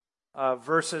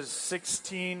verses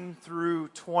 16 through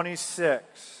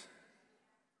 26.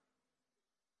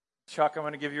 Chuck, I'm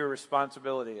going to give you a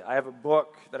responsibility. I have a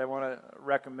book that I want to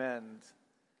recommend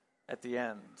at the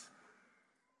end,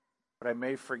 but I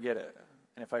may forget it.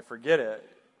 And if I forget it,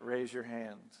 raise your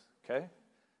hand, okay?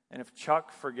 And if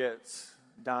Chuck forgets,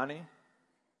 Donnie,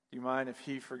 do you mind if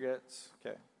he forgets?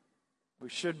 Okay. We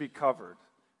should be covered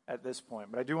at this point,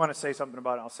 but I do want to say something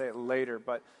about it. I'll say it later,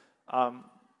 but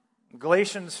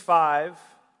Galatians 5,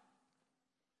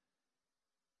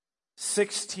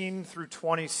 16 through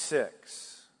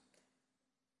 26.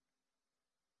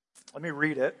 Let me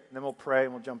read it, and then we'll pray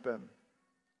and we'll jump in.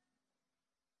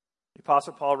 The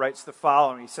Apostle Paul writes the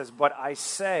following. He says, "But I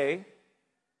say,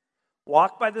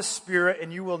 walk by the Spirit,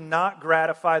 and you will not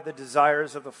gratify the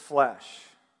desires of the flesh.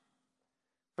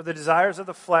 For the desires of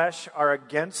the flesh are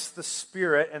against the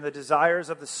Spirit, and the desires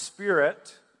of the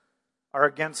Spirit are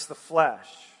against the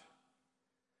flesh.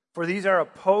 For these are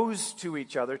opposed to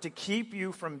each other to keep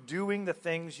you from doing the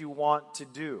things you want to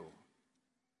do.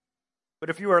 But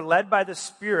if you are led by the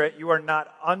Spirit, you are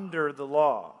not under the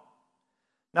law.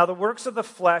 Now the works of the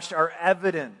flesh are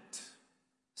evident: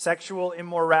 sexual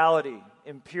immorality,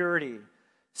 impurity,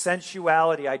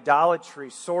 sensuality, idolatry,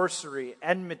 sorcery,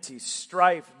 enmity,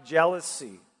 strife,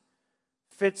 jealousy,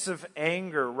 fits of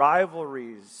anger,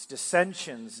 rivalries,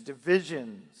 dissensions,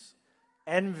 divisions,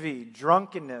 envy,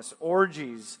 drunkenness,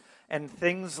 orgies, and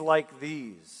things like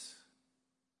these.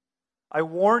 I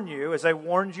warn you, as I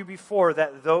warned you before,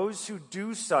 that those who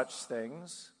do such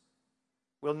things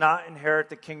will not inherit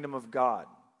the kingdom of God.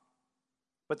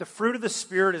 But the fruit of the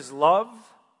Spirit is love,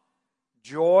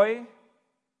 joy,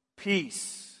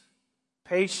 peace,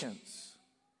 patience,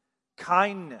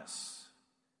 kindness,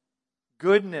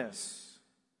 goodness,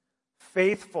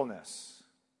 faithfulness,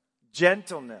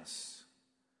 gentleness,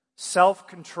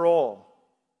 self-control.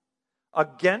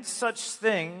 Against such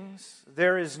things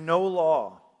there is no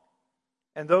law.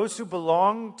 And those who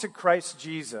belong to Christ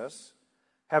Jesus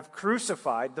have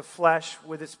crucified the flesh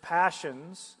with its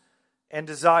passions and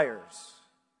desires.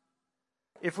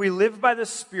 If we live by the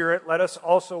Spirit, let us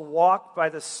also walk by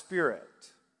the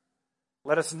Spirit.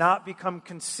 Let us not become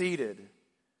conceited,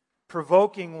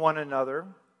 provoking one another,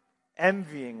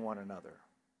 envying one another."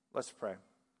 Let's pray.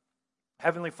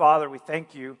 Heavenly Father, we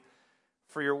thank you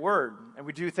for your word, and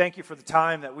we do thank you for the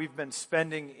time that we've been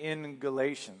spending in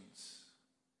Galatians.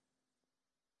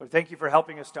 Lord, thank you for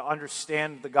helping us to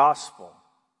understand the gospel,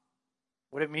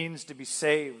 what it means to be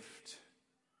saved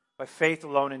by faith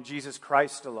alone in Jesus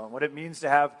Christ alone, what it means to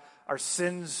have our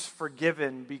sins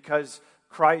forgiven because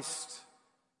Christ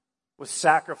was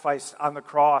sacrificed on the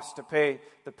cross to pay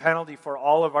the penalty for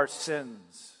all of our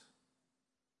sins.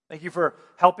 Thank you for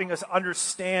helping us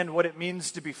understand what it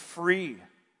means to be free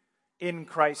in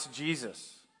Christ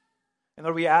Jesus. And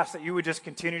Lord, we ask that you would just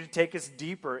continue to take us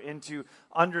deeper into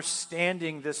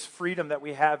understanding this freedom that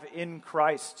we have in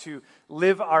Christ to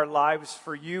live our lives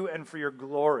for you and for your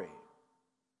glory.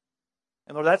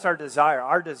 And Lord, that's our desire.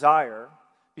 Our desire,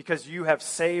 because you have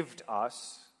saved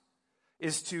us,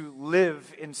 is to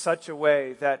live in such a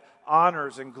way that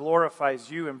honors and glorifies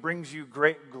you and brings you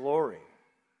great glory.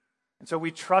 And so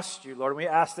we trust you, Lord, and we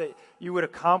ask that you would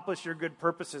accomplish your good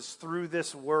purposes through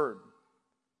this word.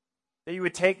 That you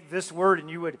would take this word and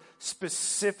you would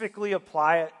specifically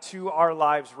apply it to our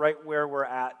lives right where we're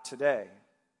at today.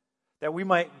 That we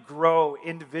might grow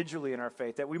individually in our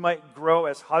faith. That we might grow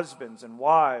as husbands and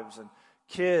wives and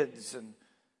kids and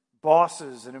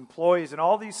bosses and employees and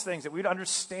all these things. That we'd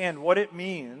understand what it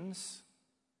means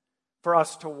for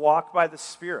us to walk by the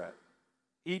Spirit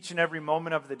each and every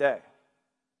moment of the day.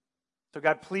 So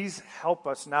God, please help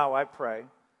us now, I pray.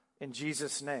 In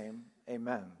Jesus' name,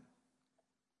 amen.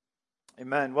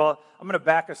 Amen. Well, I'm going to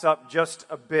back us up just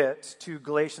a bit to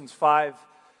Galatians 5,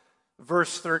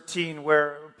 verse 13,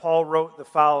 where Paul wrote the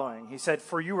following. He said,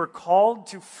 "For you were called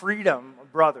to freedom,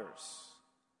 brothers.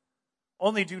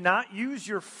 Only do not use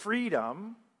your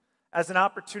freedom as an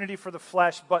opportunity for the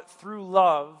flesh, but through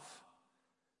love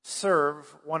serve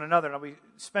one another." Now, we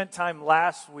spent time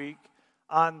last week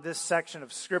on this section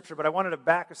of Scripture, but I wanted to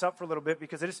back us up for a little bit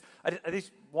because I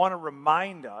just want to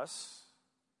remind us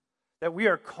that we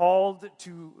are called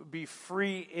to be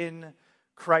free in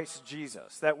Christ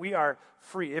Jesus. That we are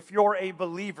free. If you're a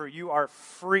believer, you are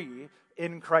free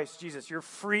in Christ Jesus. You're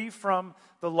free from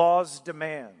the law's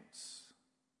demands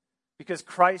because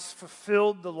Christ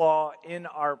fulfilled the law in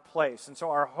our place. And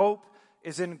so our hope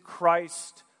is in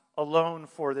Christ alone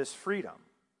for this freedom.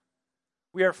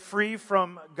 We are free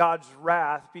from God's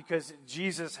wrath because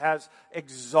Jesus has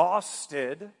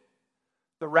exhausted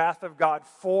the wrath of God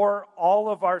for all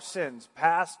of our sins,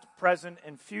 past, present,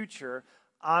 and future,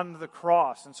 on the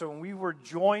cross. And so when we were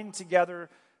joined together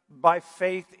by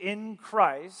faith in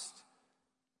Christ,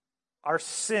 our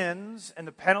sins and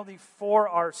the penalty for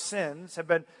our sins have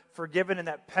been forgiven, and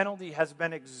that penalty has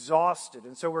been exhausted.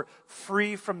 And so we're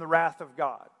free from the wrath of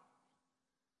God.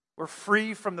 We're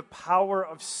free from the power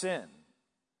of sin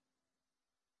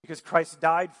because Christ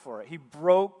died for it. He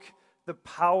broke the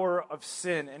power of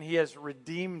sin, and he has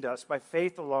redeemed us by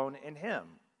faith alone in him.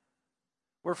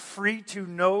 We're free to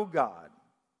know God.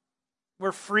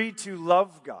 We're free to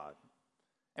love God.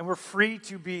 And we're free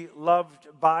to be loved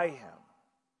by him.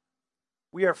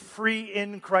 We are free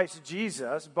in Christ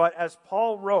Jesus, but as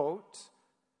Paul wrote,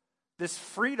 this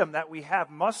freedom that we have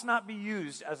must not be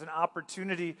used as an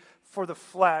opportunity for the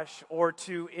flesh or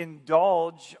to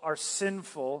indulge our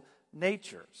sinful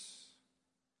natures.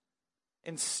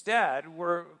 Instead,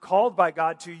 we're called by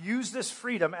God to use this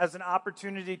freedom as an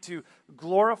opportunity to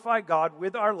glorify God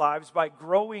with our lives by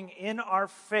growing in our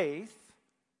faith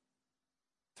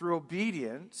through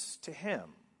obedience to him,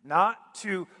 not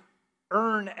to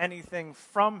earn anything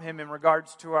from him in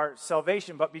regards to our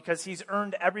salvation, but because he's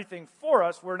earned everything for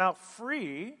us, we're now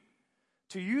free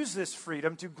to use this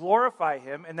freedom to glorify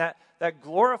him, and that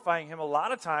glorifying him a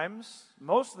lot of times,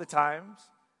 most of the times,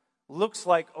 looks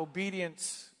like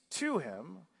obedience to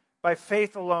him by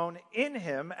faith alone in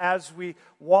him as we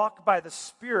walk by the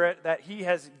Spirit that he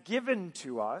has given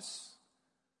to us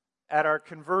at our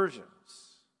conversions.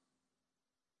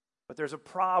 But there's a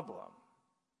problem.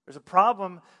 There's a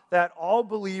problem that all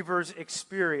believers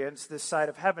experience this side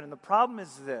of heaven. And the problem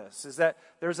is this, is that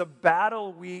there's a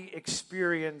battle we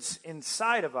experience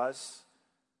inside of us.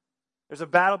 There's a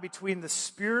battle between the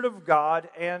Spirit of God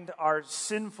and our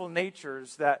sinful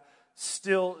natures that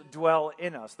still dwell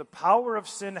in us. The power of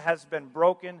sin has been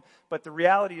broken, but the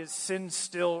reality is sin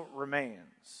still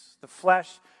remains. The flesh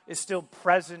is still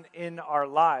present in our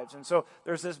lives. And so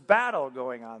there's this battle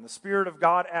going on. The Spirit of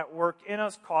God at work in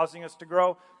us, causing us to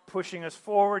grow, pushing us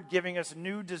forward, giving us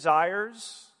new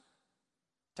desires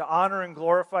to honor and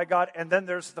glorify God. And then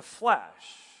there's the flesh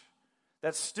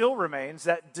that still remains,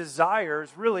 that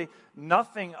desires really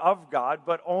nothing of God,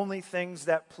 but only things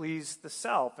that please the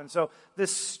self. And so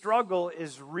this struggle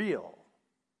is real.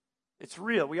 It's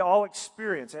real. We all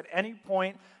experience at any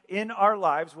point in our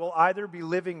lives, we'll either be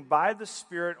living by the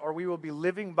Spirit or we will be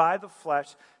living by the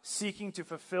flesh, seeking to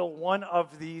fulfill one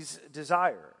of these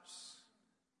desires.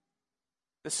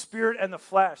 The Spirit and the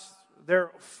flesh,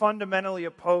 they're fundamentally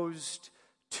opposed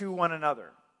to one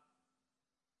another.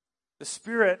 The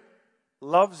Spirit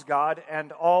loves God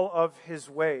and all of his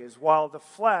ways, while the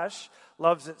flesh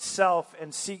loves itself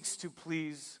and seeks to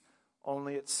please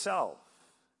only itself.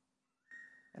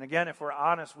 And again, if we're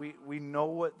honest, we know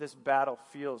what this battle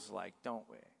feels like, don't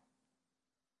we?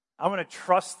 I'm going to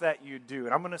trust that you do,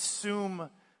 and I'm going to assume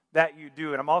that you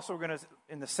do. And I'm also going to,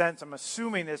 in the sense, I'm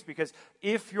assuming this because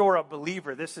if you're a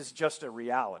believer, this is just a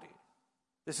reality.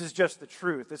 This is just the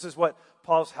truth. This is what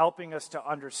Paul's helping us to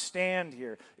understand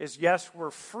here, is yes,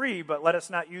 we're free, but let us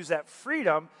not use that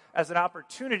freedom as an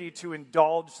opportunity to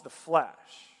indulge the flesh.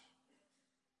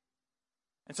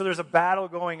 And so there's a battle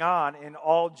going on in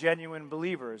all genuine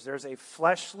believers. There's a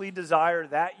fleshly desire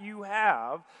that you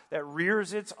have that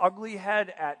rears its ugly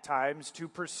head at times to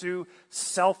pursue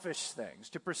selfish things,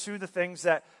 to pursue the things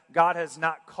that God has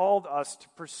not called us to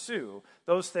pursue.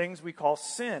 Those things we call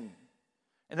sin.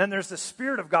 And then there's the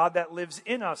Spirit of God that lives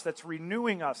in us, that's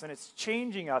renewing us, and it's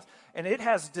changing us. And it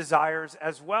has desires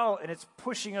as well, and it's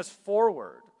pushing us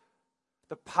forward.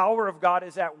 The power of God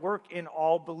is at work in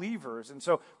all believers. And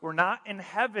so we're not in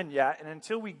heaven yet, and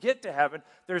until we get to heaven,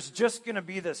 there's just going to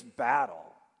be this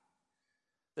battle.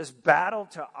 This battle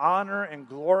to honor and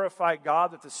glorify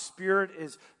God that the Spirit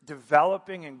is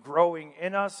developing and growing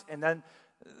in us, and then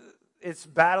it's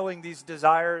battling these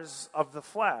desires of the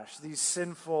flesh, these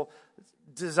sinful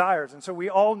desires. And so we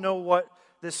all know what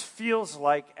this feels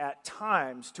like at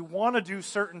times, to want to do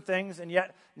certain things and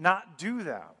yet not do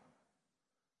them.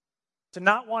 To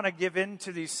not want to give in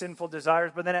to these sinful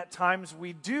desires, but then at times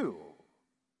we do.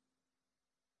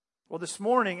 Well, this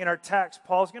morning in our text,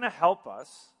 Paul's going to help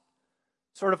us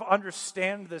sort of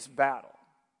understand this battle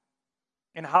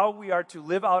and how we are to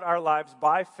live out our lives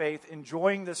by faith,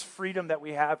 enjoying this freedom that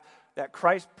we have, that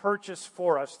Christ purchased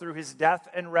for us through his death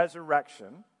and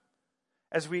resurrection,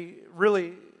 as we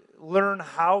really learn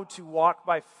how to walk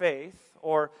by faith,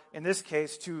 or in this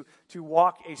case, to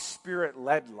walk a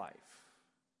Spirit-led life.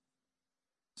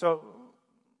 So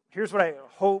here's what I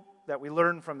hope that we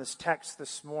learn from this text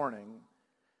this morning,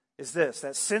 is this,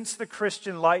 that since the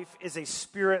Christian life is a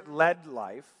Spirit-led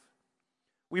life,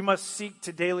 we must seek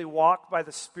to daily walk by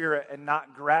the Spirit and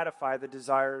not gratify the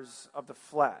desires of the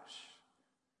flesh.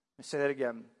 me say that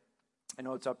again. I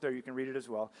know it's up there. You can read it as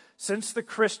well. Since the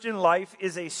Christian life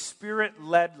is a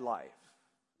Spirit-led life,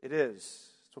 it is.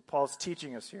 That's what Paul's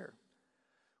teaching us here.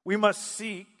 We must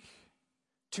seek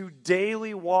to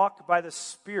daily walk by the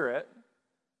Spirit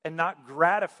and not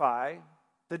gratify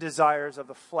the desires of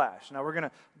the flesh. Now we're going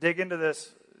to dig into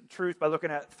this truth by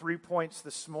looking at 3 points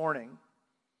this morning.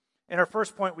 In our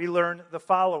first point, we learn the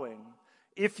following.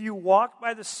 If you walk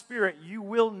by the Spirit, you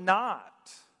will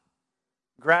not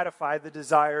gratify the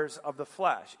desires of the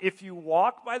flesh. If you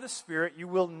walk by the Spirit, you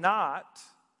will not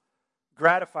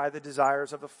gratify the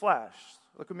desires of the flesh.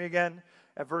 Look at me again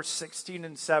at verse 16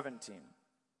 and 17.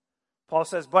 Paul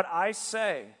says, but I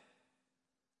say,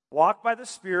 walk by the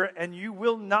Spirit, and you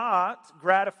will not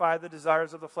gratify the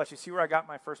desires of the flesh. You see where I got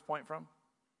my first point from?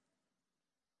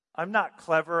 I'm not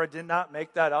clever. I did not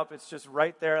make that up. It's just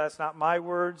right there. That's not my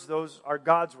words. Those are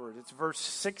God's words. It's verse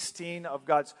 16 of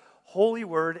God's holy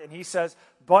word, and he says,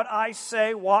 but I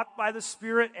say, walk by the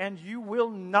Spirit, and you will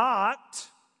not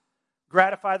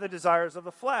gratify the desires of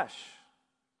the flesh.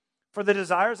 For the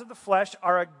desires of the flesh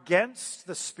are against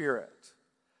the Spirit,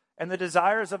 and the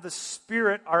desires of the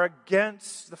Spirit are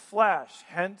against the flesh,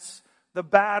 hence the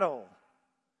battle.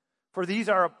 For these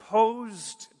are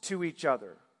opposed to each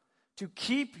other, to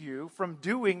keep you from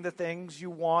doing the things you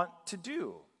want to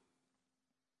do.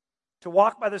 To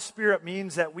walk by the Spirit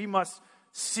means that we must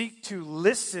seek to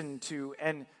listen to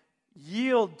and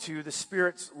yield to the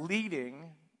Spirit's leading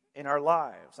in our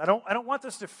lives. I don't want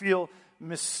this to feel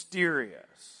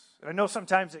mysterious. And I know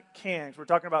sometimes it can, because we're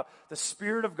talking about the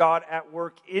Spirit of God at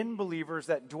work in believers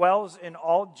that dwells in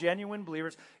all genuine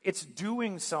believers. It's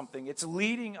doing something. It's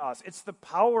leading us. It's the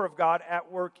power of God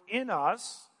at work in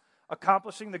us,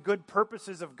 accomplishing the good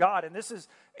purposes of God. And this is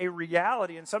a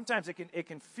reality, and sometimes it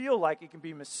can feel like it can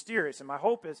be mysterious. And my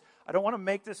hope is I don't want to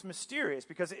make this mysterious,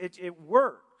 because it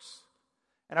works.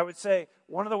 And I would say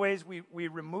one of the ways we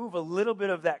remove a little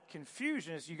bit of that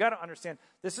confusion is you got to understand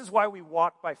this is why we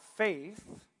walk by faith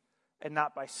and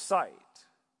not by sight.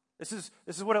 This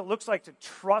is what it looks like to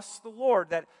trust the Lord,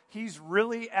 that He's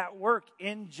really at work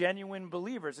in genuine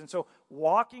believers. And so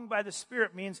walking by the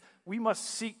Spirit means we must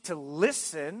seek to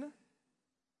listen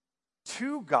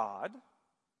to God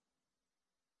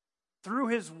through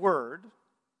His Word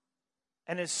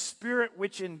and His Spirit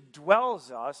which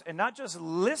indwells us, and not just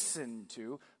listen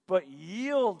to, but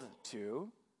yield to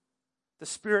the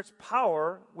Spirit's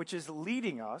power which is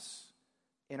leading us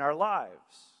in our lives.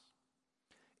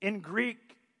 In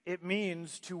Greek, it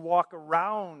means to walk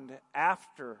around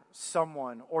after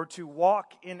someone or to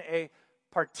walk in a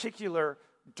particular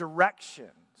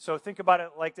direction. So think about it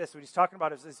like this. What he's talking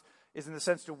about is in the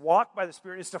sense to walk by the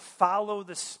Spirit is to follow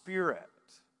the Spirit.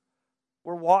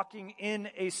 We're walking in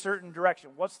a certain direction.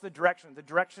 What's the direction? The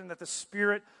direction that the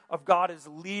Spirit of God is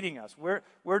leading us.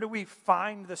 Where do we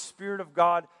find the Spirit of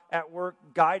God at work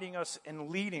guiding us and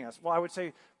leading us? Well, I would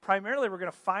say primarily we're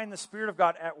going to find the Spirit of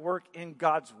God at work in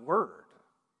God's Word,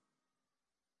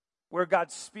 where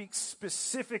God speaks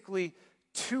specifically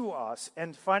to us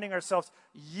and finding ourselves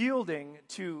yielding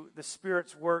to the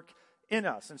Spirit's work in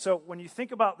us. And so when you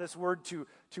think about this word to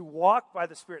walk by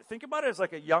the Spirit, think about it as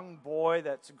like a young boy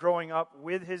that's growing up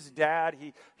with his dad.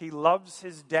 He loves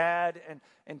his dad,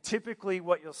 and typically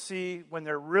what you'll see when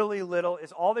they're really little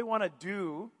is all they want to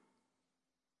do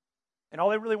and all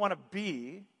they really want to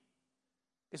be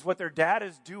is what their dad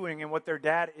is doing and what their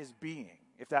dad is being,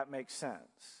 if that makes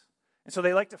sense. And so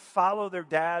they like to follow their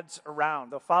dads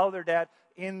around. They'll follow their dad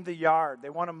in the yard. They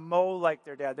want to mow like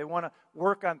their dad. They want to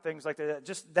work on things like their dad.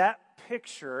 Just that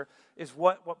picture is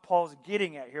what Paul's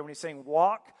getting at here when he's saying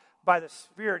walk by the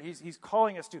Spirit. He's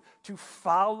calling us to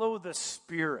follow the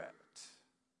Spirit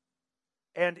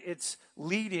and its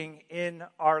leading in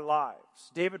our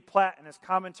lives. David Platt, in his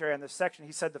commentary on this section,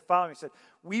 he said the following. He said,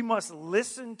 we must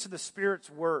listen to the Spirit's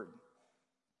word,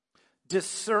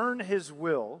 discern His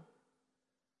will,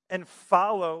 and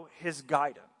follow His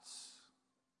guidance.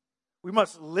 We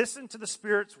must listen to the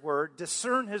Spirit's word,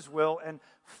 discern His will, and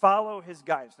follow His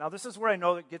guidance. Now, this is where I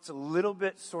know it gets a little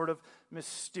bit sort of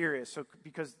mysterious,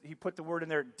 because he put the word in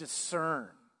there, discern.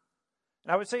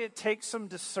 And I would say it takes some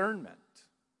discernment.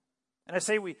 And I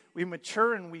say we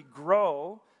mature and we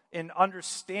grow in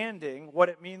understanding what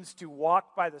it means to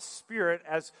walk by the Spirit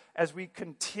as we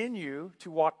continue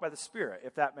to walk by the Spirit,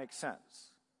 if that makes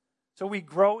sense. So we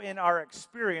grow in our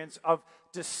experience of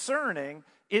discerning,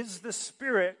 is the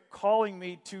Spirit calling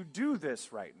me to do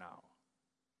this right now?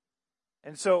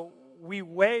 And so we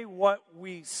weigh what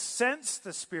we sense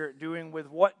the Spirit doing with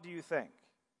what do you think?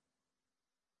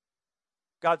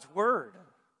 God's Word.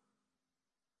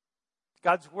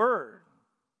 God's Word.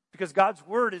 because God's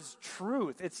word is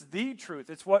truth. It's the truth.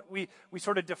 It's what we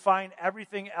sort of define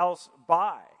everything else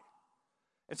by.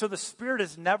 And so the Spirit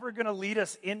is never going to lead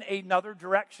us in another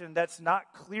direction that's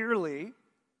not clearly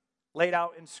laid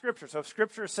out in Scripture. So if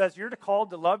Scripture says you're called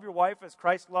to love your wife as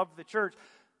Christ loved the church,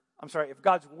 if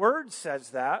God's word says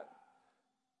that,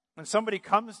 when somebody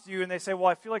comes to you and they say, well,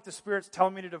 I feel like the Spirit's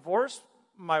telling me to divorce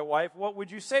my wife, what would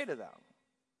you say to them?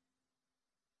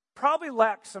 Probably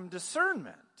lack some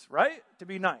discernment, right? To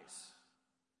be nice.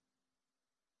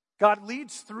 God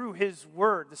leads through His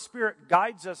Word. The Spirit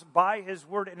guides us by His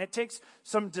Word, and it takes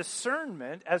some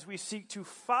discernment as we seek to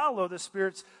follow the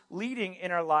Spirit's leading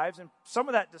in our lives, and some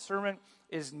of that discernment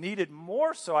is needed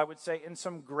more so, I would say, in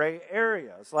some gray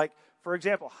areas. Like, for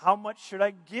example, how much should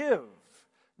I give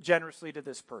generously to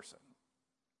this person?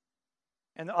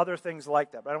 And other things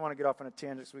like that. But I don't want to get off on a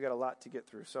tangent because we got a lot to get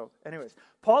through. So anyways,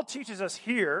 Paul teaches us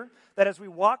here that as we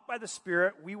walk by the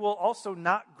Spirit, we will also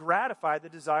not gratify the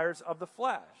desires of the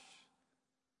flesh.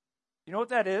 You know what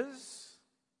that is?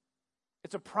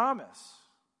 It's a promise.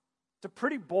 It's a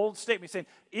pretty bold statement. He's saying,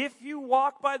 if you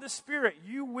walk by the Spirit,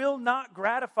 you will not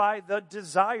gratify the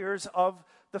desires of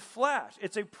the flesh.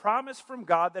 It's a promise from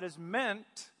God that is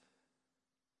meant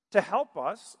to help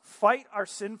us fight our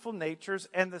sinful natures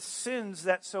and the sins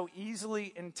that so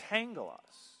easily entangle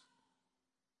us.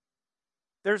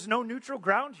 There's no neutral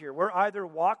ground here. We're either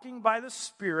walking by the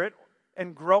Spirit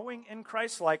and growing in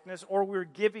Christ-likeness, or we're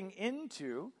giving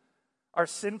into our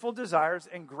sinful desires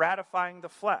and gratifying the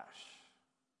flesh.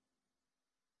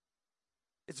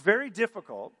 It's very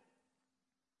difficult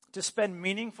to spend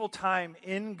meaningful time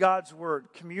in God's Word,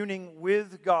 communing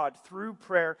with God through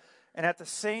prayer, and at the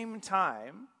same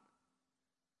time,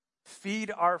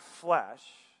 feed our flesh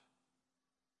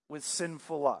with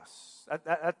sinful lusts.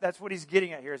 That's what he's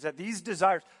getting at here, is that these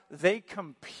desires, they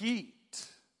compete.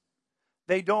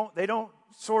 They don't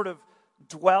sort of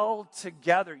dwell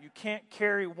together. You can't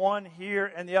carry one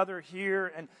here and the other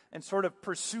here and sort of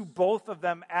pursue both of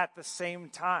them at the same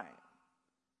time.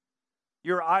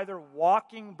 You're either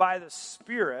walking by the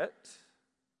Spirit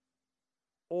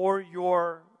or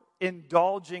you're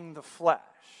indulging the flesh.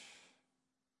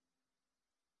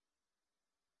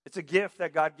 It's a gift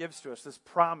that God gives to us, this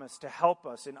promise to help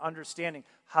us in understanding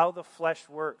how the flesh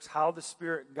works, how the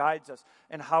Spirit guides us,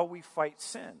 and how we fight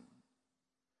sin.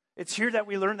 It's here that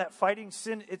we learn that fighting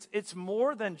sin, it's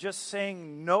more than just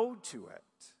saying no to it.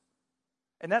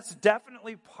 And that's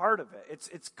definitely part of it.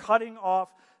 It's cutting off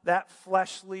that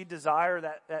fleshly desire,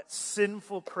 that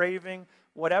sinful craving,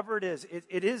 whatever it is.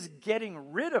 It is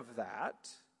getting rid of that.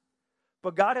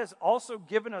 But God has also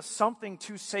given us something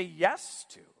to say yes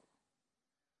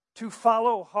to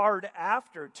follow hard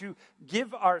after, to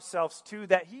give ourselves to,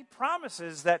 that He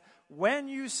promises that when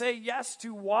you say yes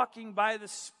to walking by the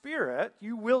Spirit,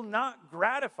 you will not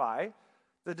gratify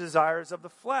the desires of the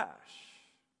flesh.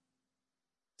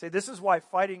 Say, this is why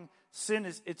fighting sin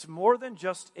it's more than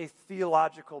just a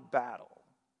theological battle.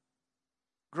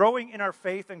 Growing in our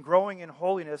faith and growing in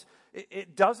holiness,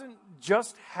 it doesn't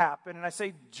just happen, and I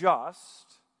say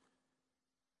just,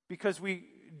 because we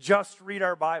just read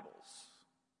our Bibles,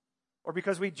 or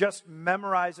because we just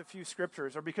memorize a few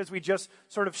scriptures, or because we just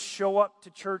sort of show up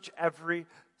to church every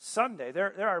Sunday.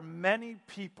 There are many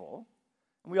people,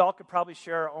 and we all could probably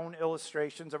share our own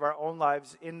illustrations of our own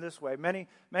lives in this way. Many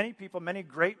people, many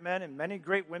great men and many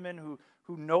great women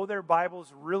who know their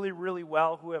Bibles really, really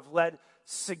well, who have led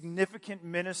significant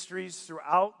ministries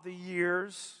throughout the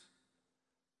years,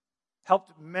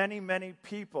 helped many, many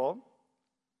people,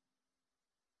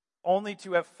 only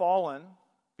to have fallen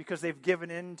because they've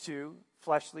given into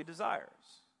fleshly desires.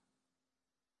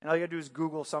 And all you gotta do is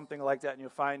Google something like that, and you'll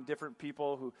find different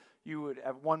people who you would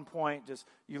at one point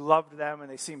you loved them, and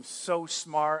they seemed so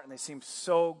smart and they seemed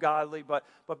so godly, but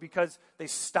because they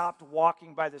stopped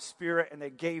walking by the Spirit and they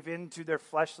gave in to their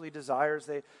fleshly desires,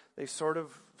 they sort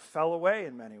of fell away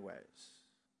in many ways.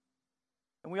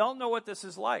 And we all know what this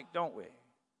is like, don't we?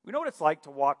 We know what it's like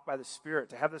to walk by the Spirit,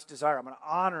 to have this desire. I'm going to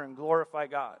honor and glorify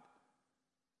God.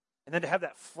 And then to have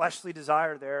that fleshly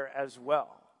desire there as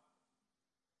well.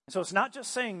 And so it's not just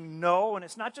saying no, and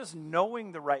it's not just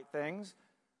knowing the right things.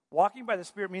 Walking by the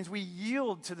Spirit means we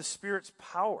yield to the Spirit's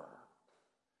power.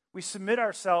 We submit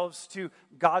ourselves to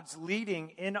God's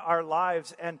leading in our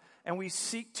lives, and we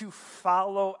seek to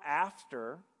follow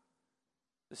after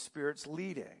the Spirit's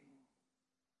leading.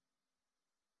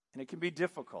 And it can be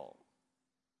difficult.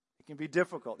 It can be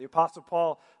difficult. The Apostle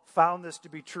Paul found this to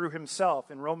be true himself.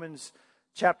 In Romans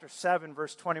chapter 7,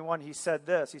 verse 21, he said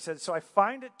this. He said, "So I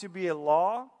find it to be a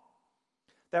law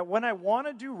that when I want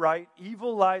to do right,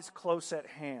 evil lies close at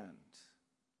hand.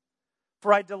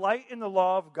 For I delight in the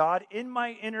law of God in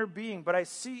my inner being, but I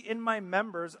see in my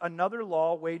members another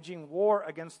law waging war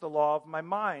against the law of my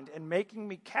mind and making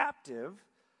me captive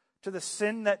to the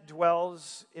sin that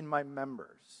dwells in my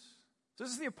members. So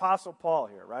this is the Apostle Paul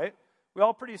here, right? We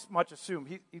all pretty much assume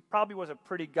he probably was a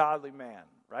pretty godly man,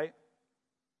 right?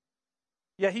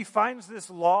 Yet he finds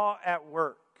this law at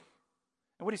work.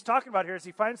 And what he's talking about here is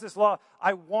he finds this law.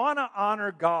 I want to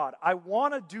honor God. I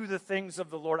want to do the things of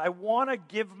the Lord. I want to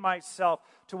give myself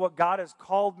to what God has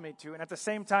called me to. And at the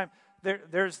same time,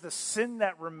 there's the sin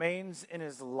that remains in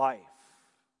his life.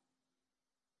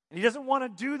 And he doesn't want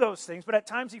to do those things, but at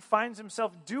times he finds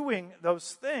himself doing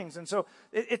those things. And so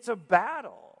it's a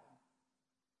battle.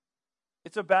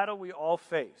 It's a battle we all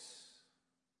face.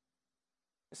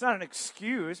 It's not an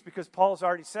excuse because Paul's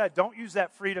already said, don't use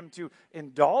that freedom to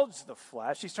indulge the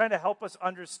flesh. He's trying to help us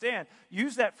understand.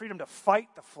 Use that freedom to fight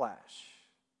the flesh.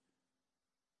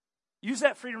 Use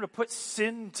that freedom to put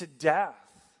sin to death.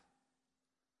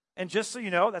 And just so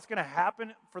you know, that's going to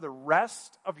happen for the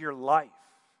rest of your life.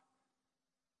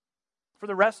 For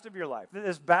the rest of your life.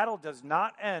 This battle does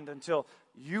not end until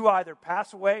you either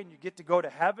pass away and you get to go to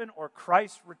heaven or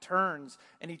Christ returns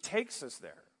and he takes us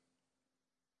there.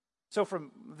 So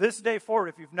from this day forward,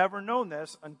 if you've never known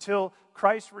this, until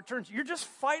Christ returns, you're just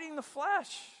fighting the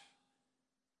flesh.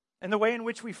 And the way in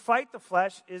which we fight the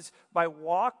flesh is by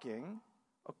walking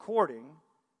according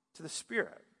to the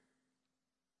Spirit.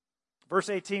 Verse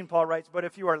 18, Paul writes, but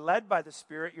if you are led by the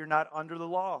Spirit, you're not under the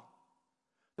law.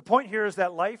 The point here is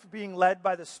that life being led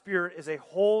by the Spirit is a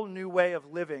whole new way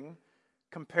of living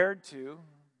compared to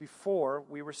before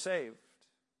we were saved.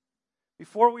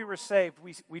 Before we were saved,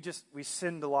 we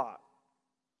sinned a lot.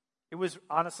 It was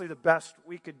honestly the best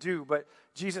we could do, but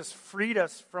Jesus freed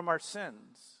us from our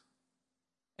sins.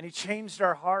 And he changed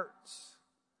our hearts.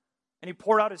 And he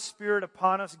poured out his Spirit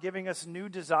upon us, giving us new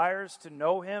desires to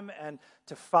know him and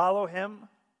to follow him.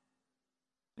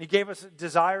 And he gave us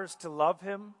desires to love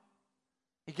him.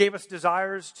 He gave us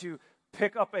desires to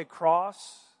pick up a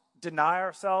cross, deny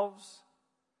ourselves.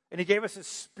 And he gave us his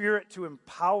Spirit to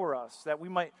empower us that we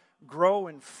might grow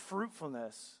in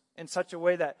fruitfulness in such a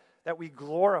way that we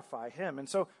glorify him. And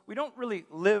so we don't really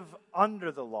live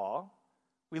under the law.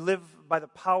 We live by the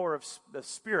power of the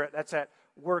Spirit that's at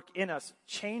work in us,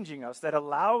 changing us, that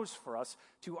allows for us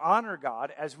to honor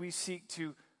God as we seek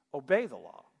to obey the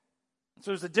law.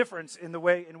 So there's a difference in the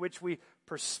way in which we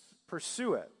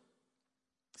pursue it.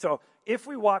 So if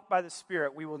we walk by the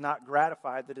Spirit, we will not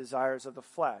gratify the desires of the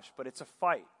flesh, but it's a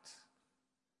fight.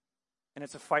 And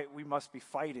it's a fight we must be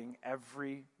fighting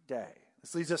every day.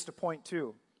 This leads us to point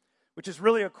 2, which is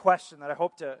really a question that I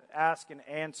hope to ask and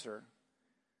answer.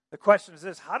 The question is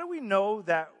this: how do we know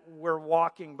that we're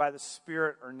walking by the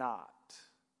Spirit or not?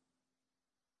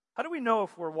 How do we know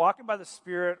if we're walking by the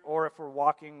Spirit or if we're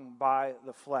walking by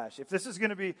the flesh? If this is going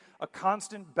to be a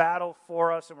constant battle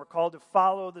for us and we're called to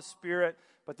follow the Spirit,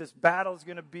 but this battle is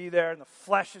going to be there and the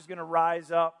flesh is going to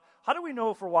rise up, how do we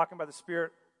know if we're walking by the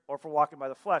Spirit or if we're walking by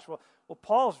the flesh? Well,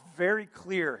 Paul's very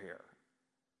clear here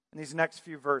in these next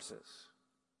few verses.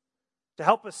 To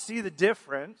help us see the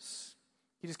difference,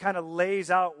 he just kind of lays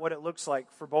out what it looks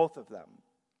like for both of them.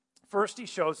 First, he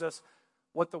shows us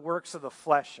what the works of the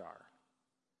flesh are.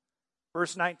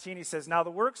 Verse 19, he says, now the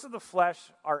works of the flesh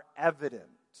are evident.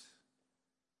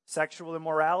 Sexual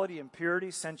immorality,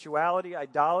 impurity, sensuality,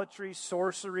 idolatry,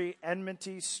 sorcery,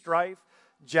 enmity, strife,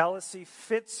 jealousy,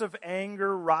 fits of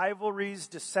anger, rivalries,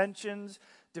 dissensions,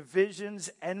 divisions,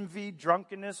 envy,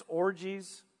 drunkenness,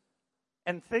 orgies,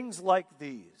 and things like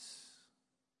these.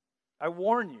 I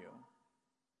warn you,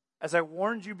 as I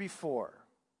warned you before,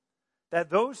 that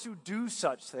those who do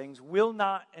such things will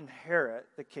not inherit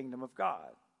the kingdom of God.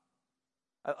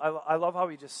 I love how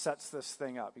he just sets this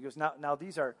thing up. He goes, now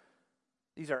these are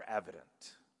evident.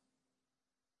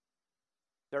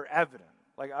 They're evident.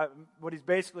 What he's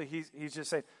basically, he's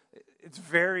just saying, it's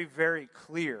very, very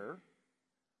clear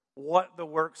what the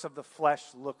works of the flesh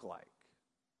look like.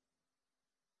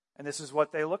 And this is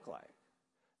what they look like.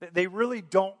 They really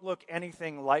don't look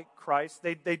anything like Christ.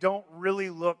 They don't really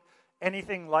look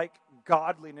anything like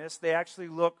godliness. They actually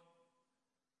look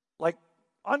like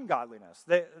ungodliness.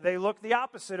 They look the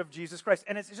opposite of Jesus Christ.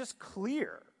 And it's just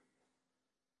clear.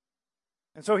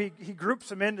 And so he groups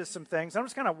them into some things. I'm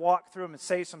just going to walk through them and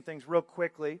say some things real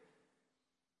quickly.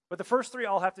 But the first three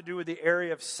all have to do with the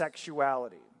area of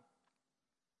sexuality.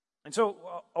 And so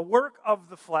a work of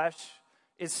the flesh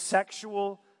is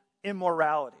sexual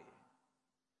immorality.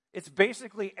 It's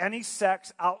basically any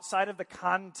sex outside of the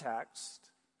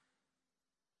context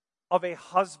of a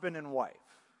husband and wife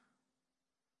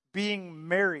being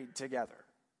married together.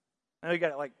 I know you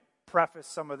got to preface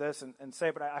some of this and say,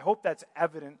 but I hope that's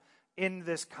evident in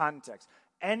this context.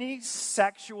 Any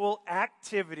sexual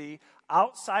activity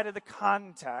outside of the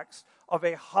context of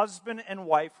a husband and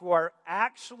wife who are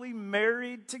actually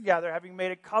married together, having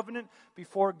made a covenant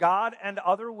before God and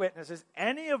other witnesses,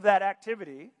 any of that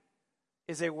activity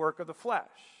is a work of the flesh.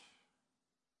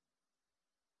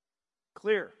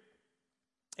 Clear.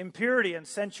 Impurity and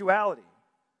sensuality.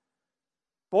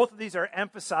 Both of these are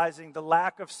emphasizing the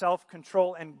lack of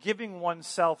self-control and giving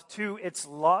oneself to its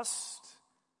lust,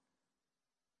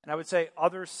 and I would say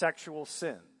other sexual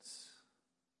sins.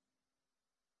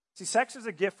 See, sex is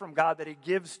a gift from God that He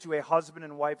gives to a husband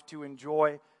and wife to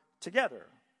enjoy together.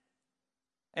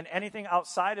 And anything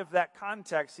outside of that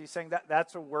context, He's saying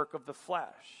that's a work of the flesh.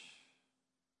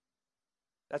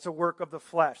 That's a work of the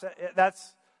flesh.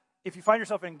 That's if you find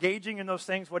yourself engaging in those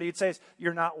things, what He'd say is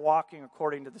you're not walking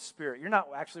according to the Spirit. You're not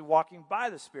actually walking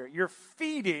by the Spirit. You're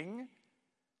feeding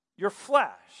your flesh.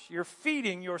 You're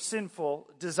feeding your sinful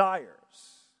desires.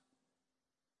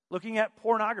 Looking at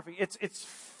pornography, it's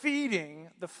feeding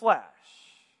the flesh.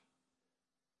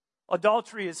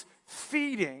 Adultery is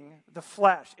feeding the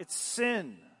flesh. It's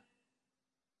sin.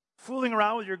 Fooling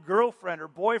around with your girlfriend or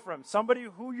boyfriend, somebody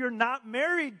who you're not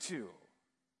married to,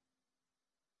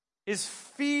 is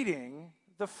feeding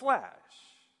the flesh.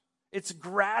 It's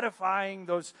gratifying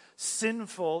those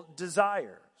sinful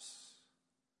desires.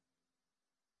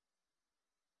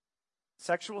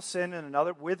 Sexual sin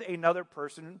with another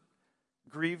person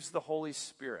grieves the Holy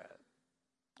Spirit.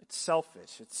 It's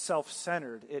selfish. It's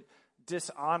self-centered. It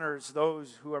dishonors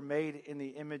those who are made in the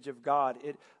image of God.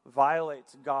 It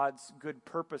violates God's good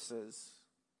purposes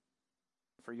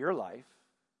for your life,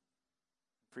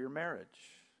 for your marriage.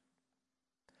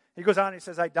 He goes on, he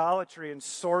says, idolatry and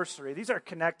sorcery. These are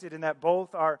connected in that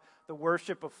both are the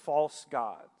worship of false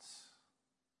gods.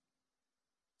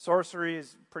 Sorcery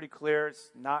is pretty clear.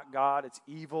 It's not God. It's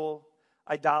evil.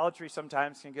 Idolatry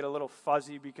sometimes can get a little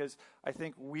fuzzy because I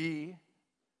think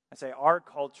our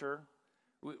culture,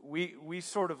 we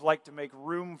sort of like to make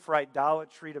room for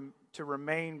idolatry to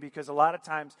remain, because a lot of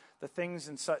times the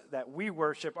things that we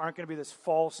worship aren't going to be this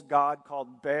false god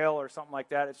called Baal or something like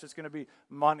that. It's just going to be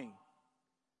money.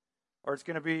 Or it's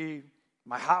going to be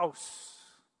my house.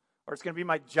 Or it's going to be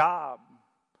my job.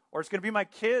 Or it's going to be my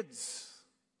kids.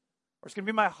 Or it's going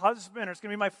to be my husband. Or it's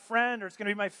going to be my friend. Or it's going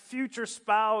to be my future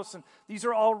spouse. And these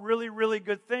are all really, really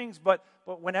good things. But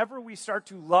whenever we start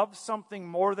to love something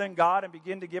more than God and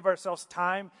begin to give ourselves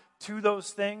time to those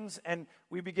things, and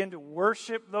we begin to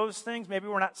worship those things, maybe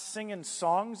we're not singing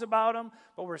songs about them,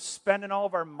 but we're spending all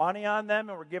of our money on them,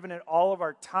 and we're giving it all of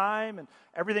our time, and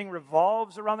everything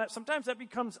revolves around that. Sometimes that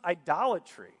becomes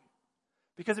idolatry,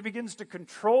 because it begins to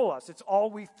control us. It's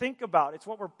all we think about. It's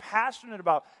what we're passionate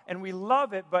about, and we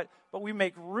love it, but we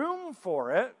make room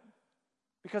for it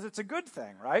because it's a good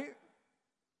thing, right?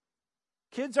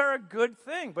 Kids are a good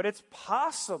thing, but it's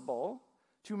possible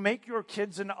to make your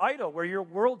kids an idol where your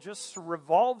world just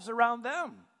revolves around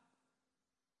them.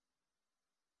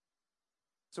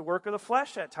 It's a work of the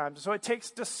flesh at times, so it takes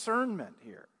discernment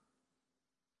here.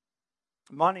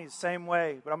 Money, same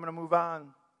way, but I'm going to move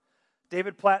on.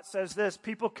 David Platt says this: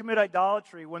 people commit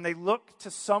idolatry when they look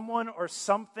to someone or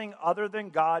something other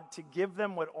than God to give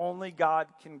them what only God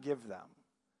can give them.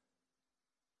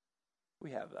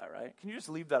 We have that, right? Can you just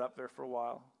leave that up there for a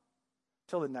while?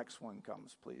 Till the next one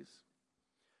comes, please.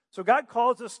 So God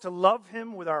calls us to love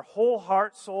Him with our whole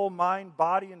heart, soul, mind,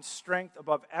 body, and strength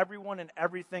above everyone and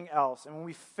everything else. And when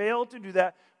we fail to do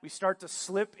that, we start to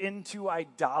slip into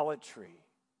idolatry.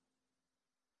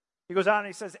 He goes on and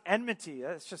he says, enmity,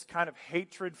 that's just kind of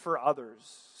hatred for others.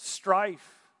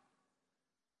 Strife,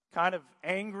 kind of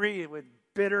angry with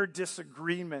bitter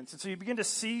disagreements. And so you begin to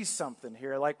see something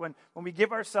here, like when we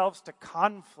give ourselves to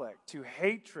conflict, to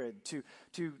hatred,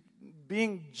 to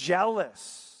being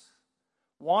jealous,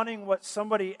 wanting what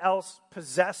somebody else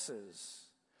possesses,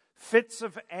 fits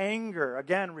of anger,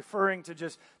 again referring to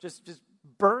just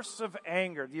bursts of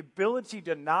anger, the ability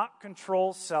to not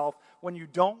control self when you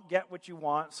don't get what you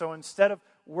want. So instead of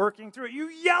working through it, you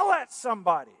yell at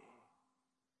somebody.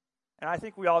 And I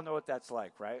think we all know what that's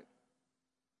like, right?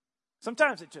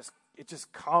 Sometimes it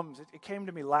just comes. It came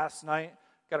to me last night.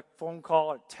 Got a phone call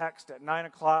or text at 9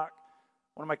 o'clock.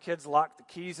 One of my kids locked the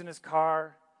keys in his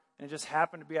car, and it just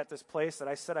happened to be at this place that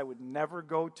I said I would never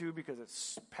go to because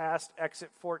it's past exit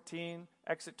 14,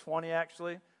 exit 20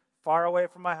 actually, far away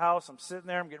from my house. I'm sitting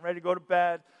there. I'm getting ready to go to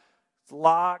bed. It's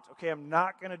locked. Okay, I'm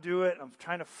not going to do it. I'm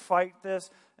trying to fight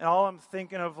this. And all I'm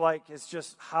thinking of is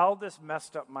just how this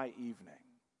messed up my evening.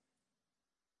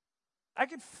 I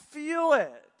could feel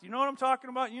it. You know what I'm talking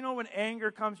about? You know when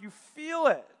anger comes, you feel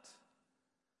it.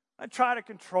 I try to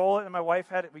control it, and my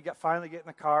wife finally get in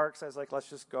the car because I was like, let's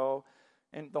just go.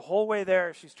 And the whole way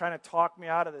there, she's trying to talk me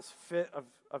out of this fit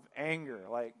of anger.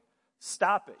 Like,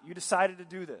 stop it. You decided to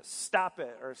do this. Stop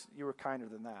it. Or you were kinder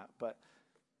than that. But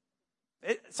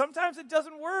sometimes it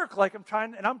doesn't work. Like,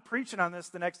 I'm preaching on this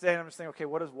the next day, and I'm just thinking, okay,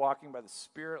 what does walking by the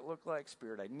Spirit look like?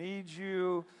 Spirit, I need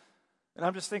you. And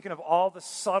I'm just thinking of all the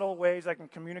subtle ways I can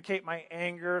communicate my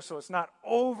anger so it's not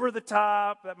over the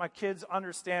top, that my kids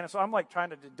understand. So I'm like trying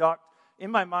to deduct, in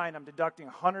my mind, I'm deducting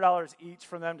 $100 each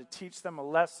from them to teach them a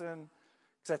lesson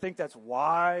because I think that's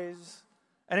wise.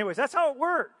 Anyways, that's how it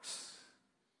works.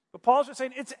 But Paul's just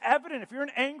saying it's evident. If you're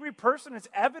an angry person, it's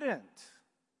evident.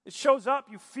 It shows up.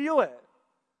 You feel it.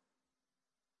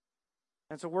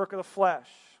 And it's a work of the flesh.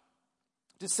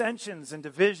 Dissensions and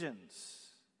divisions.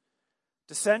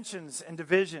 Dissensions and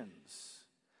divisions.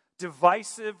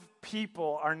 Divisive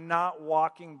people are not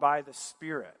walking by the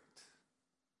Spirit.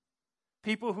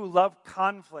 People who love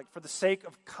conflict for the sake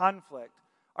of conflict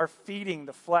are feeding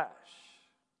the flesh.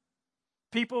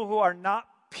 People who are not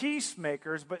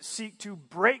peacemakers but seek to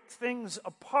break things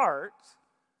apart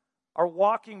are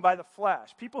walking by the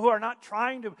flesh. People who are not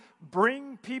trying to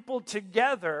bring people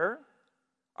together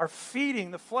are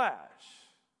feeding the flesh.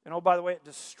 And oh, by the way, it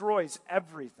destroys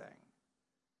everything.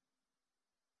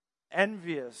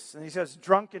 Envious, and he says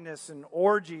drunkenness and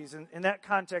orgies. And in that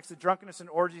context, the drunkenness and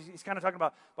orgies, he's kind of talking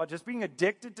about just being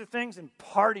addicted to things and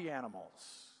party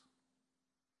animals.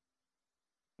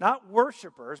 Not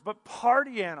worshipers, but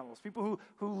party animals. People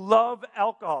who love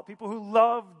alcohol, people who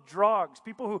love drugs,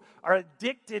 people who are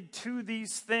addicted to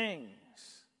these things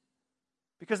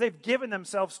because they've given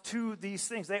themselves to these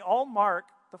things. They all mark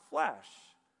the flesh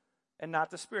and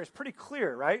not the Spirit. It's pretty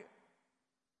clear, right?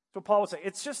 So Paul would say,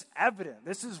 it's just evident.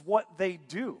 This is what they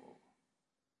do.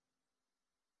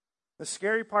 The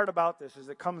scary part about this is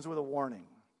it comes with a warning.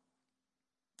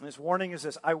 And this warning is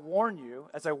this: I warn you,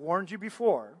 as I warned you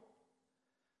before,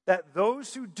 that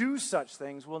those who do such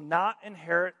things will not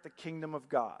inherit the kingdom of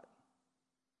God.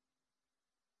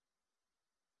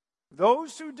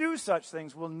 Those who do such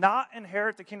things will not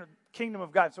inherit the kingdom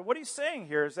of God. So what he's saying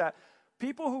here is that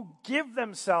people who give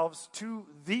themselves to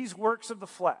these works of the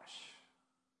flesh,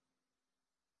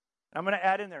 I'm going to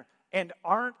add in there, and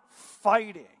aren't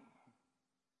fighting,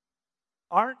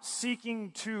 aren't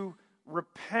seeking to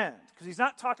repent, because he's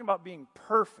not talking about being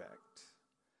perfect.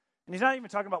 And he's not even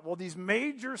talking about, these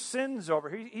major sins over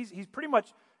here. He's pretty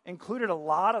much included a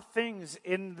lot of things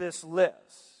in this list.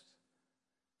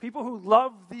 People who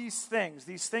love these things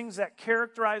that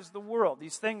characterize the world,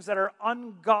 these things that are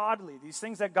ungodly, these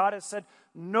things that God has said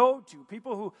no to,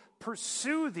 people who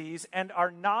pursue these and are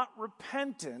not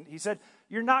repentant, he said,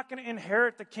 you're not going to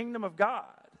inherit the kingdom of God.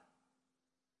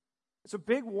 It's a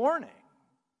big warning.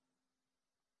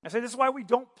 I say this is why we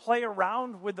don't play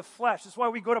around with the flesh. This is why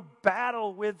we go to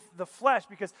battle with the flesh,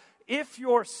 because if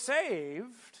you're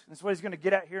saved, that's what he's going to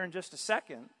get at here in just a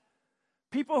second,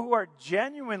 people who are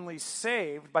genuinely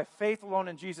saved by faith alone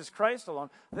in Jesus Christ alone,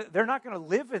 they're not going to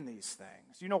live in these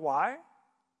things. You know why?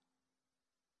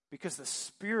 Because the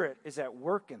Spirit is at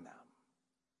work in them.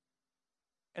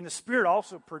 And the Spirit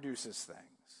also produces things.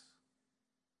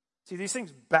 See, these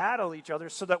things battle each other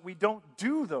so that we don't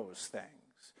do those things.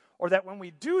 Or that when we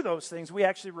do those things, we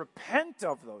actually repent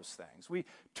of those things. We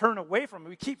turn away from them.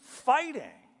 We keep fighting.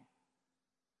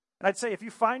 And I'd say if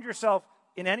you find yourself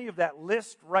in any of that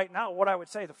list right now, what I would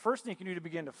say, the first thing you can do to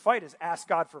begin to fight is ask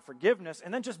God for forgiveness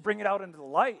and then just bring it out into the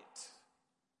light.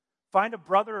 Find a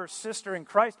brother or sister in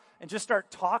Christ and just start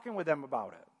talking with them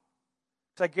about it.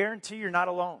 Because I guarantee you're not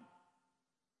alone.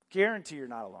 Guarantee you're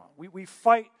not alone. We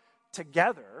fight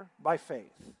together by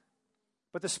faith.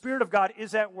 But the Spirit of God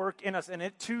is at work in us, and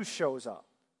it too shows up.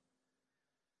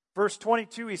 Verse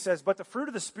 22, he says, but the fruit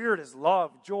of the Spirit is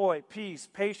love, joy, peace,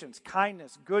 patience,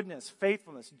 kindness, goodness,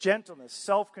 faithfulness, gentleness,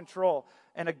 self-control.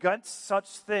 And against such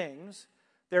things,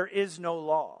 there is no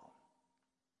law.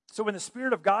 So when the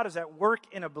Spirit of God is at work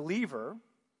in a believer,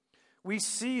 we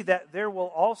see that there will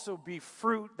also be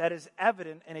fruit that is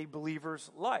evident in a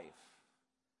believer's life.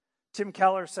 Tim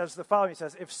Keller says the following. He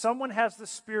says, if someone has the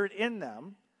Spirit in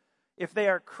them, if they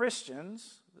are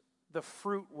Christians, the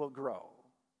fruit will grow.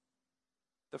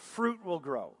 The fruit will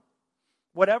grow.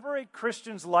 Whatever a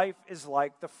Christian's life is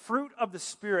like, the fruit of the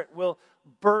Spirit will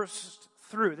burst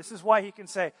through. This is why he can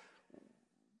say,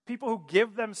 people who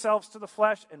give themselves to the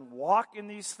flesh and walk in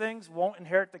these things won't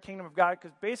inherit the kingdom of God,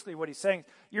 because basically what he's saying is,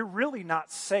 you're really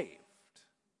not saved.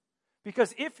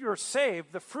 Because if you're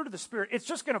saved, the fruit of the Spirit, it's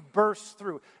just going to burst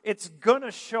through. It's going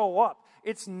to show up.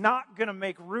 It's not going to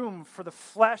make room for the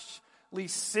fleshly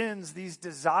sins, these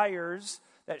desires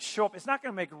that show up. It's not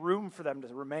going to make room for them to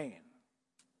remain.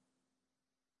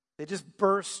 They just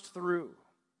burst through.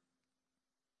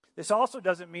 This also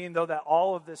doesn't mean, though, that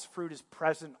all of this fruit is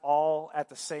present all at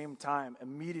the same time,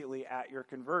 immediately at your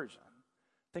conversion.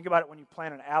 Think about it when you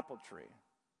plant an apple tree.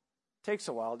 It takes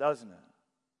a while, doesn't it?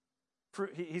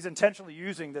 Fruit, he's intentionally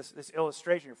using this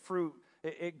illustration. Fruit,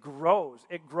 it grows.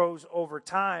 It grows over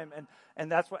time,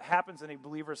 and that's what happens in a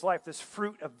believer's life. This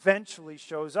fruit eventually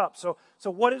shows up. So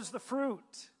what is the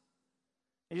fruit?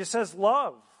 He just says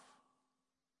love.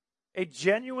 A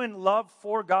genuine love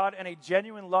for God and a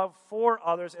genuine love for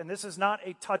others. And this is not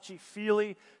a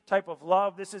touchy-feely type of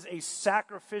love. This is a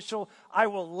sacrificial, I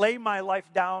will lay my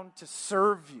life down to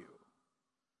serve you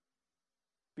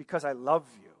because I love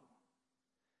you.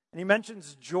 And he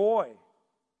mentions joy.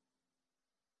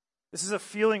 This is a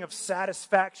feeling of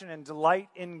satisfaction and delight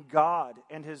in God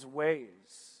and his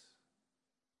ways,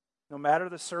 no matter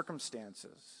the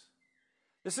circumstances.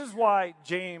 This is why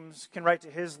James can write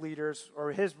to his leaders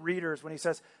or his readers when he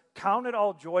says, "Count it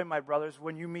all joy, my brothers,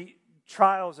 when you meet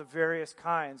trials of various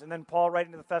kinds." And then Paul,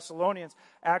 writing to the Thessalonians,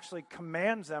 actually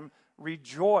commands them,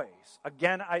 rejoice.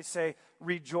 Again, I say,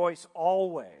 rejoice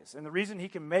always. And the reason he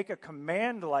can make a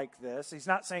command like this, he's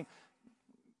not saying,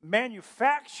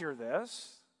 manufacture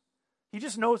this. He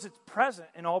just knows it's present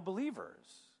in all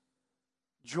believers.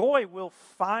 Joy will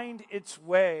find its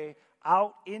way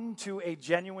out into a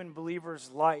genuine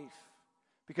believer's life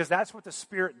because that's what the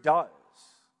Spirit does.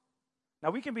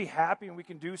 Now, we can be happy and we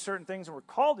can do certain things and we're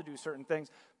called to do certain things,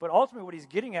 but ultimately what he's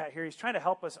getting at here, he's trying to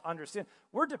help us understand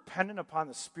we're dependent upon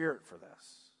the Spirit for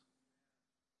this.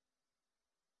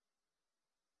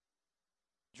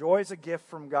 Joy is a gift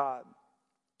from God.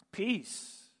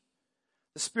 Peace.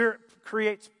 The Spirit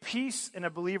creates peace in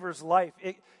a believer's life.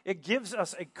 It gives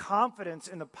us a confidence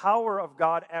in the power of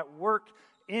God at work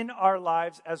in our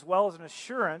lives, as well as an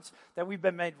assurance that we've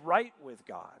been made right with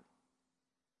God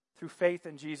through faith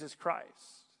in Jesus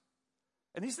Christ.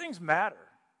 And these things matter.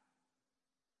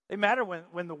 They matter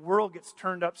when the world gets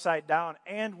turned upside down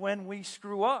and when we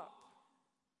screw up.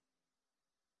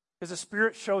 Because the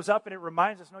Spirit shows up and it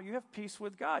reminds us, no, you have peace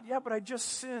with God. Yeah, but I just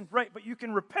sinned. Right, but you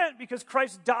can repent because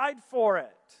Christ died for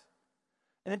it.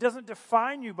 And it doesn't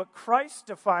define you, but Christ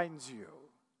defines you.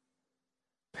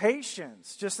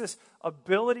 Patience, just this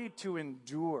ability to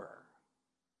endure.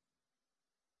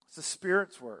 It's the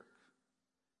Spirit's work.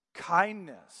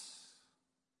 Kindness.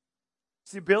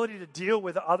 It's the ability to deal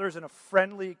with others in a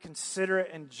friendly, considerate,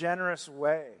 and generous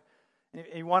way. And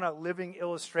you want a living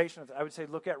illustration of that, I would say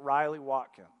look at Riley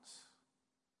Watkins.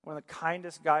 One of the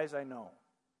kindest guys I know.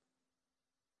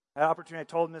 That opportunity, I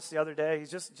told him this the other day.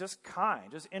 He's just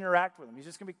kind. Just interact with him. He's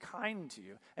just going to be kind to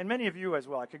you. And many of you as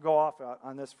well. I could go off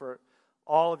on this for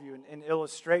all of you in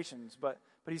illustrations, but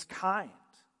he's kind.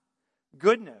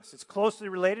 Goodness, it's closely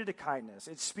related to kindness.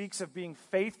 It speaks of being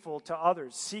faithful to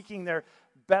others, seeking their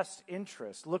best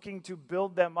interest, looking to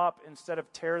build them up instead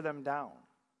of tear them down.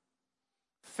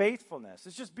 Faithfulness,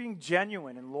 it's just being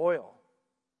genuine and loyal.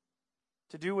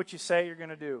 To do what you say you're going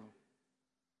to do,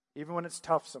 even when it's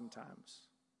tough sometimes.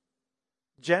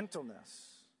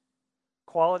 Gentleness,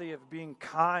 quality of being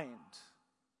kind,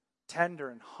 tender,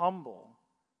 and humble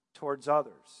towards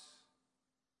others.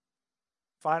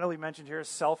 Finally mentioned here is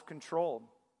self-control,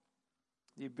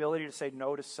 the ability to say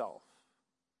no to self.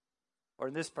 Or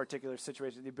in this particular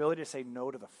situation, the ability to say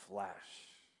no to the flesh.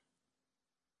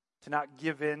 To not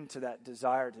give in to that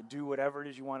desire to do whatever it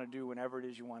is you want to do whenever it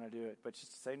is you want to do it. But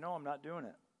just to say, no, I'm not doing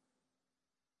it.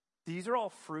 These are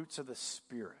all fruits of the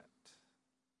Spirit.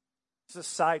 Just a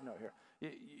side note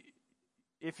here.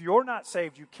 If you're not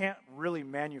saved, you can't really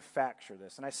manufacture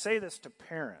this. And I say this to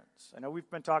parents. I know we've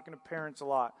been talking to parents a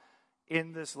lot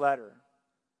in this letter.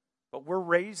 But we're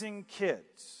raising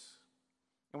kids.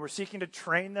 And we're seeking to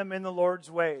train them in the Lord's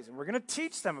ways. And we're going to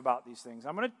teach them about these things.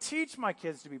 I'm going to teach my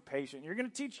kids to be patient. You're going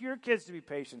to teach your kids to be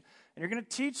patient. And you're going to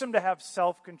teach them to have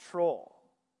self-control.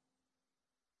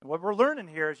 And what we're learning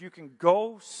here is you can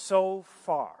go so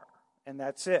far. And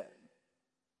that's it.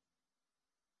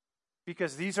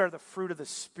 Because these are the fruit of the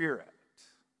Spirit.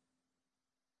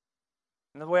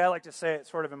 And the way I like to say it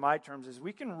sort of in my terms is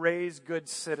we can raise good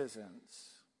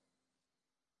citizens.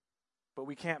 But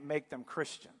we can't make them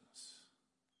Christians.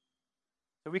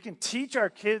 So we can teach our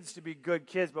kids to be good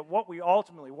kids, but what we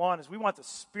ultimately want is we want the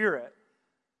Spirit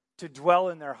to dwell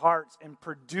in their hearts and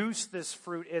produce this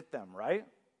fruit in them, right?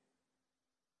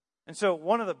 And so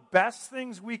one of the best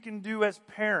things we can do as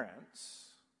parents,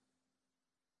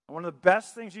 and one of the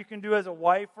best things you can do as a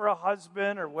wife or a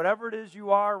husband or whatever it is you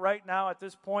are right now at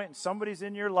this point and somebody's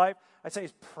in your life, I'd say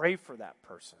is pray for that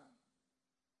person.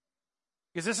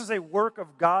 Because this is a work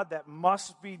of God that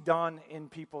must be done in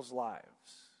people's lives.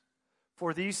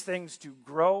 for these things to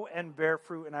grow and bear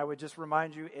fruit. And I would just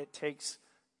remind you, it takes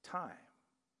time.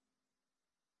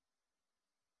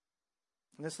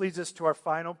 And this leads us to our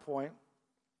final point.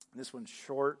 This one's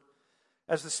short.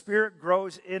 As the Spirit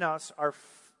grows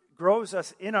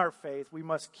us in our faith, we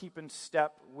must keep in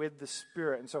step with the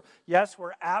Spirit. And so, yes,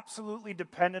 we're absolutely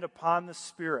dependent upon the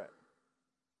Spirit.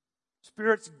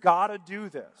 Spirit's got to do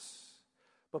this.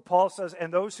 But Paul says,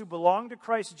 and those who belong to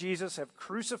Christ Jesus have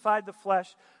crucified the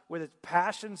flesh with its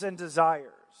passions and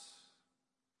desires.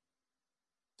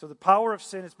 So the power of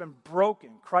sin has been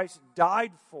broken. Christ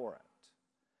died for it.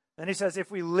 Then he says,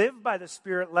 if we live by the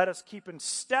Spirit, let us keep in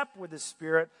step with the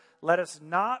Spirit. Let us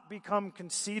not become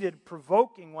conceited,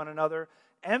 provoking one another,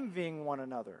 envying one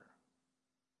another.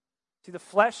 See, the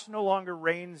flesh no longer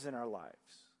reigns in our lives.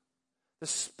 The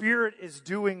Spirit is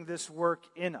doing this work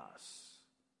in us.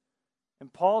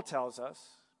 And Paul tells us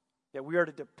that we are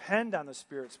to depend on the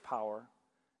Spirit's power,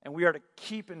 and we are to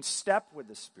keep in step with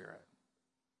the Spirit.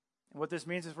 And what this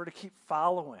means is we're to keep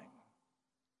following,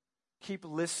 keep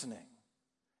listening,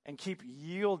 and keep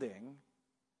yielding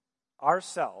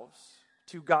ourselves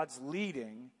to God's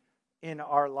leading in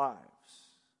our lives.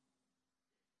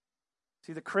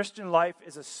 See, the Christian life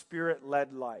is a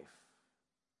Spirit-led life.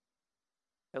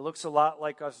 It looks a lot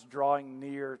like us drawing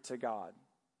near to God.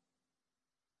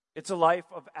 It's a life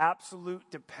of absolute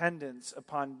dependence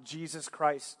upon Jesus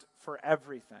Christ for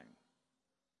everything.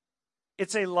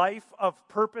 It's a life of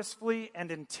purposefully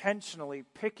and intentionally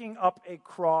picking up a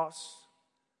cross,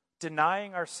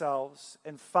 denying ourselves,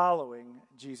 and following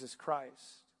Jesus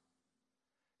Christ.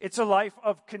 It's a life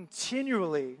of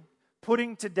continually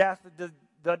putting to death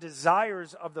the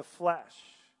desires of the flesh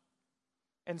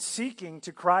and seeking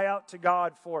to cry out to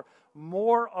God for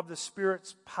more of the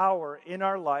Spirit's power in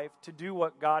our life to do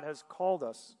what God has called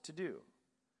us to do.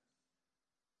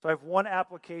 So I have one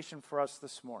application for us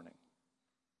this morning.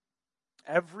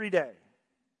 Every day,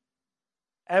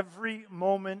 every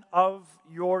moment of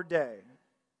your day,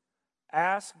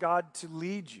 ask God to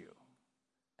lead you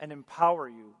and empower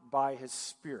you by His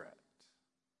Spirit.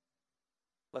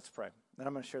 Let's pray. Then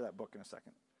I'm going to share that book in a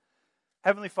second.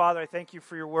 Heavenly Father, I thank you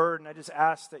for your word, and I just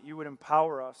ask that you would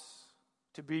empower us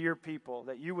to be your people,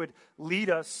 that you would lead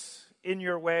us in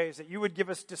your ways, that you would give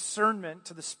us discernment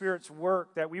to the Spirit's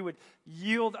work, that we would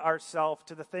yield ourselves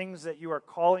to the things that you are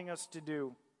calling us to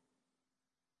do.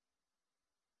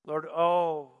 Lord,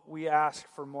 we ask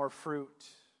for more fruit.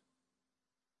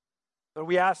 Lord,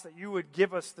 we ask that you would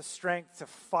give us the strength to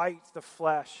fight the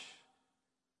flesh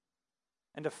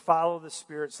and to follow the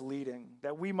Spirit's leading,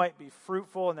 that we might be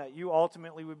fruitful and that you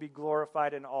ultimately would be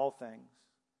glorified in all things.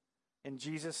 In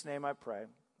Jesus' name I pray.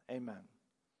 Amen.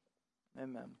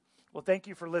 Amen. Well, thank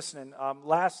you for listening.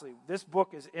 Lastly, this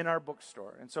book is in our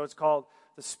bookstore, and so it's called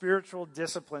The Spiritual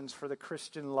Disciplines for the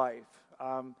Christian Life,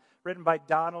 written by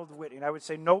Donald Whitney. And I would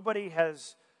say nobody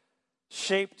has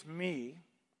shaped me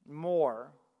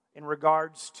more in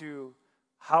regards to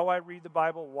how I read the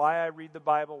Bible, why I read the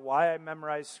Bible, why I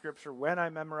memorize Scripture, when I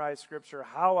memorize Scripture,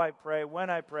 how I pray, when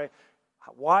I pray,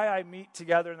 why I meet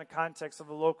together in the context of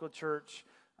a local church,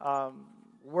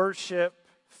 worship,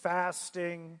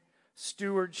 fasting,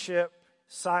 stewardship,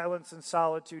 silence and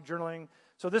solitude, journaling.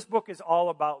 So this book is all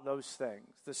about those things,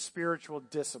 the spiritual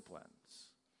disciplines,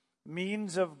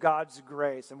 means of God's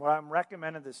grace. And what I'm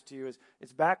recommending this to you is,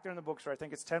 it's back there in the bookstore, I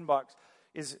think it's $10,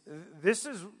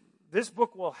 this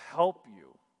book will help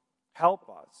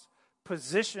us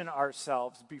position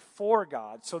ourselves before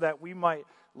God so that we might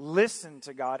listen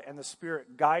to God and the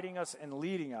Spirit guiding us and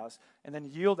leading us, and then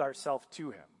yield ourselves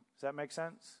to Him. Does that make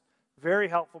sense? Very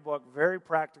helpful book, very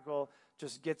practical,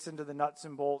 just gets into the nuts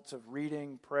and bolts of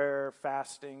reading, prayer,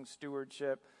 fasting,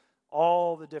 stewardship,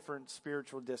 all the different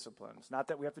spiritual disciplines. Not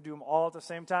that we have to do them all at the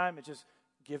same time, it just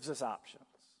gives us options.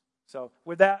 So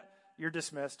with that, you're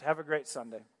dismissed. Have a great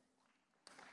Sunday.